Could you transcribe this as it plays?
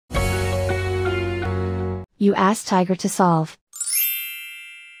You ask Tiger to solve.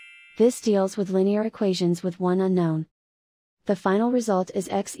 This deals with linear equations with one unknown. The final result is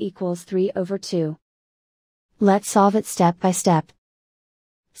x equals 3/2. Let's solve it step by step.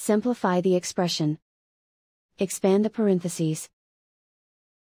 Simplify the expression. Expand the parentheses.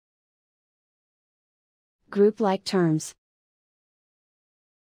 Group like terms.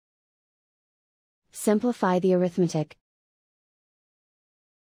 Simplify the arithmetic.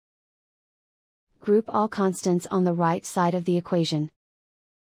 Group all constants on the right side of the equation.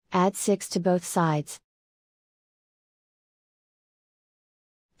 Add 6 to both sides.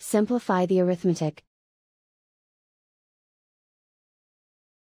 Simplify the arithmetic.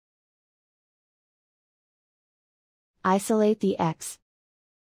 Isolate the x.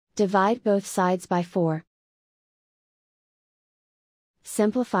 Divide both sides by 4.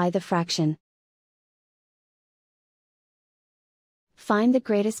 Simplify the fraction. Find the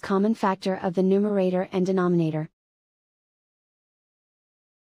greatest common factor of the numerator and denominator.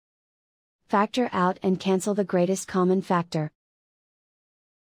 Factor out and cancel the greatest common factor.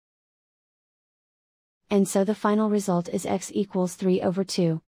 And so the final result is x equals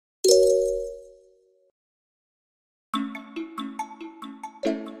 3/2.